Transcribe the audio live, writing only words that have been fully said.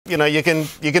you know, you can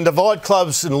divide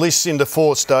clubs and lists into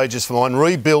 4 stages for mine: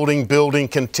 rebuilding, building,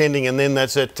 contending, and then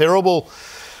that's that terrible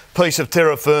piece of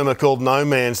terra firma called no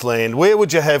man's land. Where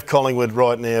would you have Collingwood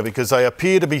right now? Because they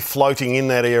appear to be floating in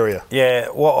that area. Yeah,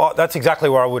 well, that's exactly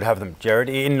where I would have them, Gerard,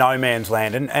 in no man's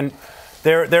land. And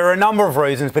there are a number of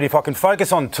reasons, but if I can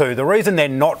focus on 2, the reason they're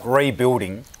not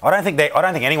rebuilding, I don't think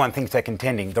anyone thinks they're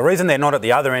contending. The reason they're not at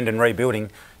the other end and rebuilding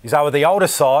is they were the older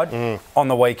side on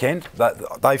the weekend.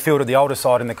 They fielded the older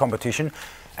side in the competition,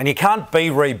 and you can't be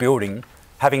rebuilding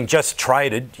having just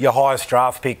traded your highest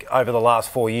draft pick over the last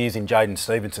 4 years in Jaden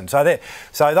Stevenson. So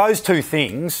those 2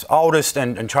 things, oldest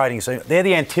and trading, they're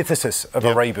the antithesis of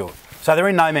a rebuild. So they're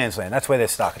in no man's land. That's where they're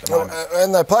stuck at the moment.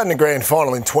 And they played in the grand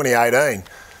final in 2018.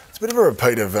 It's a bit of a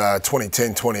repeat of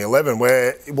 2010, 2011,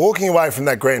 where walking away from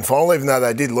that grand final, even though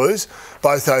they did lose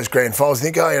both those grand finals, you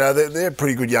think, oh, you know, they're a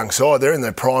pretty good young side. They're in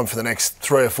their prime for the next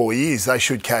 3 or 4 years. They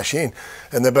should cash in.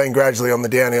 And they've been gradually on the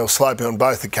downhill slope on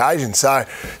both occasions. So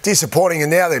disappointing.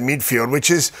 And now their midfield, which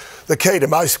is the key to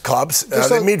most clubs,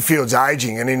 their midfield's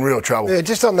ageing and in real trouble. Yeah,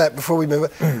 just on that before we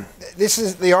move on. This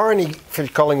is the irony for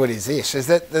Collingwood is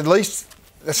that at least...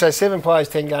 So 7 players,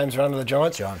 10 games are under the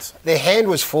Giants. Their hand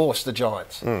was forced, the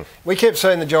Giants. We kept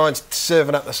seeing the Giants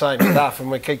serving up the same stuff, and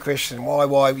we keep questioning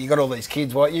why you got all these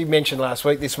kids. Why you mentioned last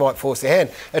week this might force their hand.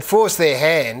 It forced their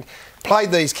hand.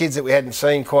 Played these kids that we hadn't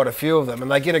seen, quite a few of them, and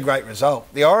they get a great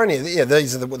result. The irony,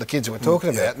 these are the kids that we're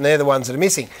talking about, and they're the ones that are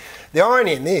missing. The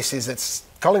irony in this is that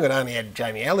Collingwood only had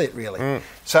Jamie Elliott, really.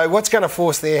 So what's going to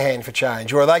force their hand for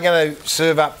change? Or are they going to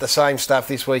serve up the same stuff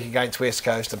this week against West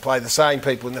Coast and play the same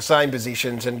people in the same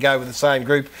positions and go with the same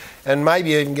group and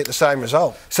maybe even get the same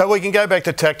result? So we can go back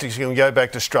to tactics, we can go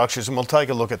back to structures, and we'll take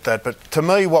a look at that. But to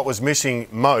me, what was missing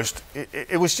most,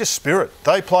 it was just spirit.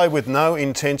 They played with no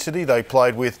intensity. They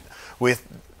played with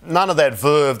none of that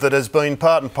verve that has been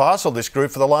part and parcel of this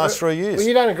group for the last 3 years. Well,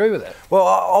 you don't agree with that? Well,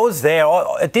 I was there.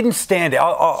 It didn't stand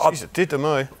out. Jeez, it did to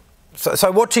me.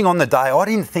 So watching on the day, I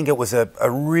didn't think it was a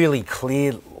really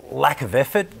clear lack of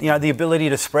effort. You know, the ability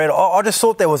to spread. I just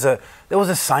thought there was a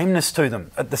sameness to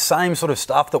them, the same sort of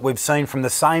stuff that we've seen from the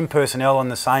same personnel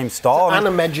and the same style. It's an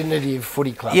unimaginative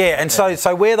footy club. Yeah, and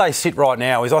so where they sit right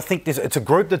now is I think it's a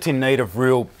group that's in need of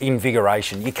real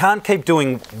invigoration. You can't keep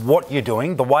doing what you're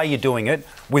doing, the way you're doing it,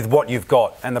 with what you've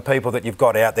got and the people that you've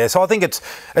got out there. So I think it's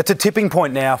a tipping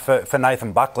point now for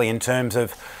Nathan Buckley in terms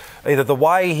of either the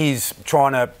way he's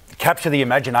trying to capture the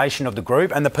imagination of the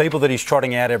group and the people that he's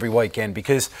trotting out every weekend,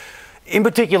 because in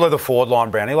particular the forward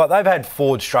line, Brownie, like they've had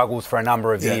forward struggles for a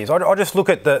number of years. I just look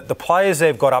at the players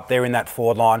they've got up there in that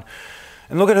forward line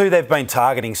and look at who they've been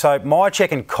targeting. So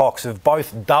Myercheck and Cox have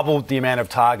both doubled the amount of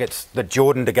targets that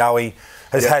Jordan De Goey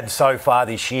has had so far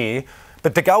this year.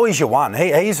 But De Goey's your one.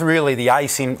 He's really the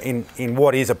ace in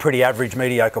what is a pretty average,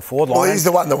 mediocre forward line. Well, he's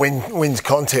the one that wins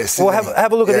contests. Well,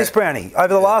 have a look at this, Brownie.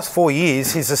 Over the last 4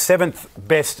 years, he's the 7th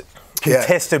best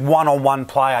contested one-on-one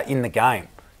player in the game.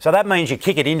 So that means you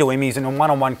kick it into him, he's in a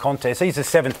one-on-one contest. He's the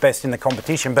 7th best in the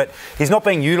competition, but he's not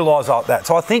being utilised like that.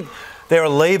 So I think there are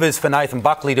levers for Nathan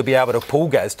Buckley to be able to pull,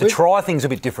 Gaz, to try things a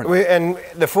bit differently. And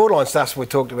the forward line stuff we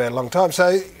talked about a long time.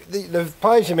 So the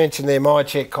players you mentioned there,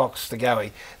 Myercheck, Cox, De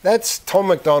Goey, that's Tom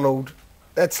McDonald,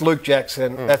 that's Luke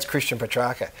Jackson, that's Christian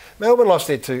Petrarca. Melbourne lost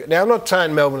their 2. Now, I'm not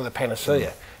saying Melbourne are the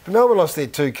panacea, but Melbourne lost their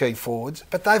 2 key forwards,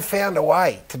 but they've found a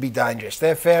way to be dangerous.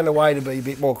 They've found a way to be a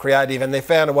bit more creative, and they've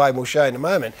found a way, we'll show in a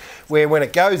moment, where when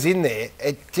it goes in there,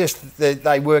 it just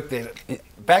they work their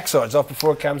backsides off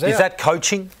before it comes out. Is that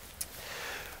coaching?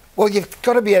 Well, you've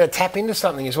got to be able to tap into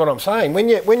something, is what I'm saying. When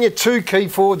your 2 key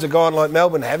forwards are gone like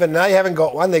Melbourne have, and they haven't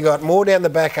got one, they've got more down the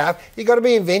back half. You've got to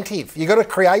be inventive. You've got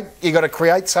to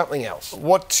create something else.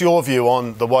 What's your view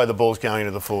on the way the ball's going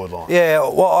into the forward line? Yeah,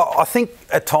 well, I think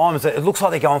at times it looks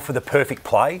like they're going for the perfect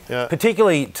play,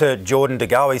 particularly to Jordan De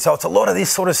Goey. So it's a lot of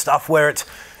this sort of stuff where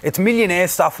it's millionaire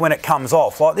stuff when it comes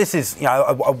off. Like this is,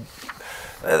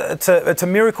 it's a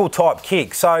miracle type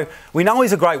kick. So we know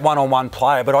he's a great one-on-one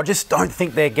player, but I just don't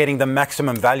think they're getting the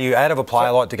maximum value out of a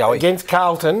player like De Goey. Against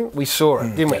Carlton, we saw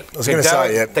it, didn't we? I was going to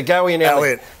say, De Goey and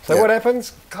Elliott. So what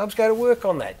happens? Clubs go to work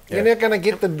on that. You're not going to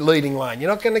get the leading lane. You're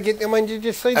not going to get. I mean, you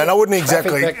just see. And I wouldn't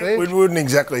exactly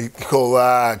call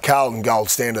Carlton gold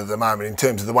standard at the moment in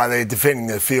terms of the way they're defending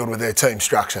their field with their team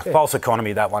structure. False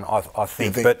economy, that one, I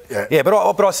think. But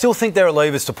I still think there are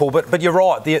levers to pull. But you're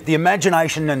right. The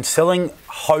imagination and selling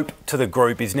hope to the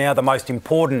group is now the most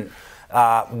important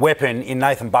weapon in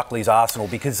Nathan Buckley's arsenal,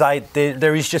 because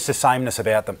there is just a sameness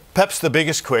about them. Perhaps the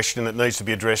biggest question that needs to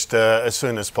be addressed as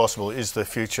soon as possible is the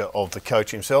future of the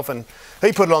coach himself, and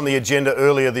he put it on the agenda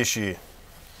earlier this year.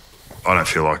 I don't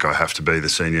feel like I have to be the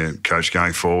senior coach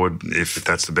going forward if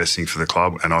that's the best thing for the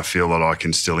club, and I feel that I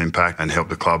can still impact and help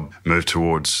the club move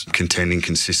towards contending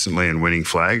consistently and winning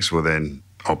flags, well then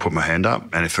I'll put my hand up.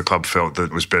 And if the club felt that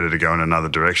it was better to go in another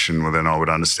direction, well then I would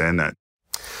understand that.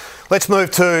 Let's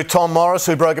move to Tom Morris,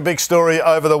 who broke a big story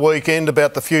over the weekend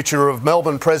about the future of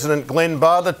Melbourne President Glenn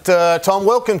Bartlett. Tom,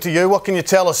 welcome to you. What can you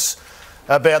tell us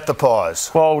about the Pies?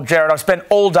 Well, Gerard, I've spent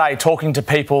all day talking to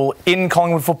people in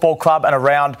Collingwood Football Club and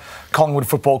around Collingwood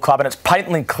Football Club, and it's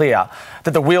patently clear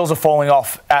that the wheels are falling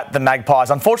off at the Magpies.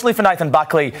 Unfortunately for Nathan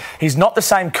Buckley, he's not the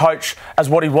same coach as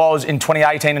what he was in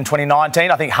 2018 and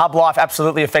 2019. I think hub life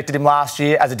absolutely affected him last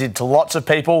year, as it did to lots of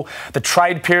people. The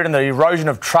trade period and the erosion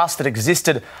of trust that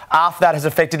existed after that has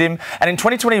affected him. And in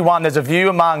 2021, there's a view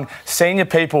among senior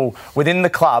people within the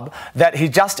club that he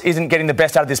just isn't getting the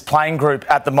best out of this playing group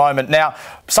at the moment. Now,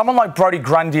 someone like Brodie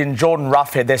Grundy and Jordan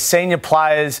Roughhead, they're senior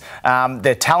players,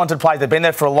 they're talented players, they've been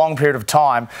there for a long period of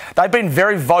time. They've been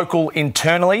very vocal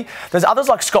internally. There's others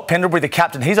like Scott Pendlebury, the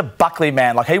captain. He's a Buckley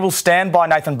man. Like, he will stand by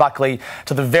Nathan Buckley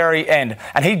to the very end,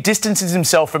 and he distances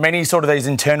himself from any sort of these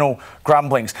internal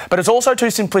grumblings. But it's also too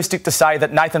simplistic to say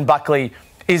that Nathan Buckley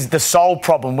is the sole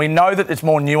problem. We know that it's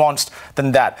more nuanced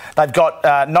than that. They've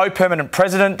got no permanent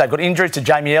president. They've got injuries to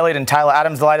Jamie Elliott and Taylor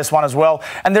Adams, the latest one as well.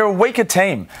 And they're a weaker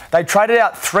team. They traded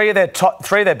out three of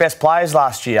their best players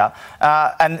last year,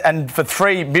 and for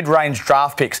 3 mid-range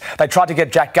draft picks. They tried to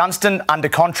get Jack Gunston under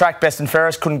contract, best and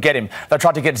fairest, couldn't get him. They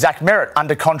tried to get Zach Merritt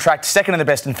under contract, second in the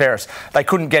best and fairest. They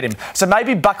couldn't get him. So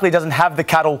maybe Buckley doesn't have the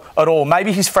cattle at all.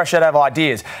 Maybe he's fresh out of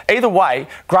ideas. Either way,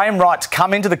 Graham Wright's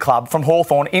come into the club from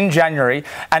Hawthorn in January,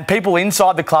 and people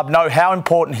inside the club know how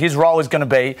important his role is going to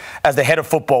be as the head of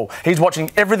football. He's watching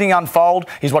everything unfold.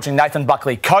 He's watching Nathan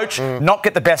Buckley coach, not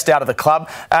get the best out of the club.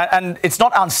 And it's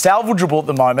not unsalvageable at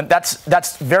the moment.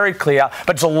 That's very clear,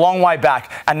 but it's a long way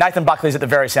back, and Nathan Buckley's at the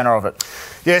very centre of it.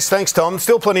 Yes, thanks, Tom.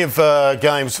 Still plenty of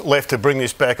games left to bring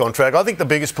this back on track. I think the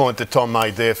biggest point that Tom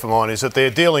made there for mine is that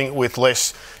they're dealing with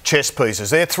less chess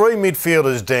pieces. They're 3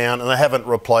 midfielders down and they haven't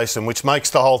replaced them, which makes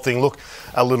the whole thing look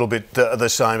a little bit the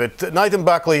same. But Nathan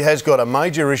Buckley has got a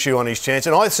major issue on his chance,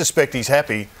 and I suspect he's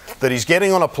happy that he's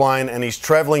getting on a plane and he's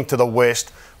travelling to the West,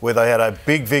 where they had a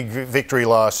big victory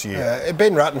last year.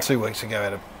 Ben Rutten 2 weeks ago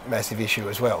had a massive issue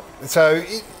as well. So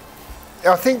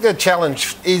I think the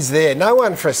challenge is there. No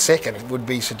one for a second would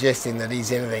be suggesting that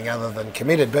he's anything other than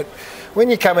committed. But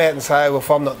when you come out and say, well, if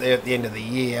I'm not there at the end of the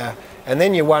year, and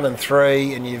then you're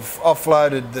 1-3 and you've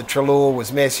offloaded the Treloar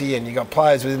was messy, and you've got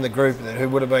players within the group who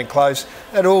would have been close,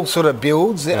 it all sort of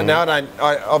builds. Now,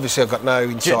 obviously I've got no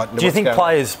insight into what's going on.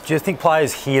 Do you think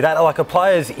players hear that? Like, are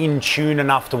players in tune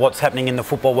enough to what's happening in the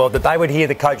football world that they would hear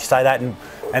the coach say that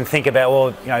and think about, well,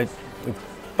 you know,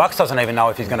 Bucks doesn't even know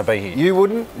if he's going to be here. You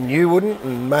wouldn't,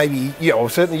 and maybe, well,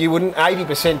 certainly you wouldn't.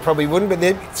 80% probably wouldn't, but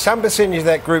then some percentage of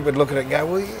that group would look at it and go,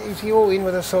 well, is he all in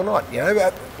with us or not? You know,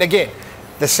 but again,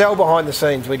 the sell behind the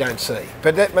scenes we don't see.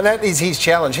 But that is his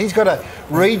challenge. He's got to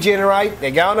regenerate. They're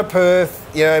going to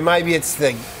Perth. You know, maybe it's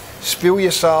the spill your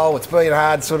soul, it's been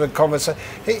hard sort of conversation.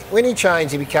 When he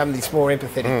changed, he became this more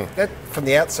empathetic. That from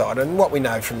the outside, and what we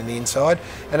know from the inside,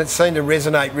 and it seemed to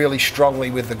resonate really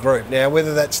strongly with the group. Now,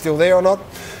 whether that's still there or not,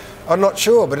 I'm not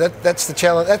sure, but that's the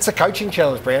challenge. That's a coaching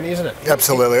challenge, Brownie, isn't it?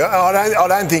 Absolutely. I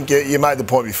don't think you made the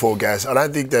point before, Gaz. I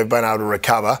don't think they've been able to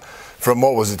recover from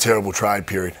what was a terrible trade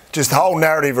period. Just the whole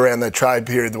narrative around that trade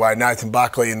period, the way Nathan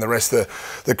Buckley and the rest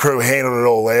of the crew handled it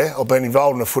all there. I've been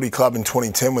involved in a footy club in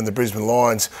 2010 when the Brisbane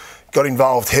Lions got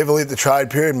involved heavily at the trade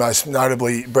period, most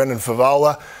notably Brendan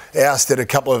Favola ousted a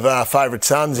couple of favourite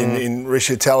sons in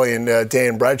Risha Talley and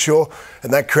Dan Bradshaw,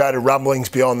 and that created rumblings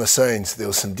behind the scenes. There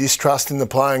was some distrust in the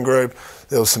playing group,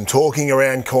 there was some talking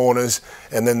around corners,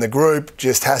 and then the group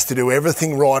just has to do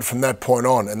everything right from that point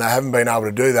on, and they haven't been able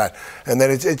to do that. And then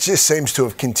it just seems to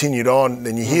have continued on.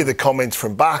 Then you hear the comments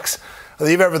from Bucks.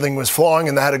 If everything was flying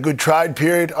and they had a good trade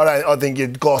period, I think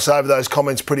you'd gloss over those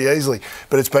comments pretty easily.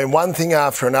 But it's been one thing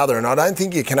after another, and I don't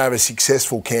think you can have a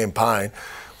successful campaign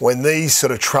when these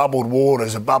sort of troubled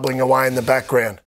waters are bubbling away in the background.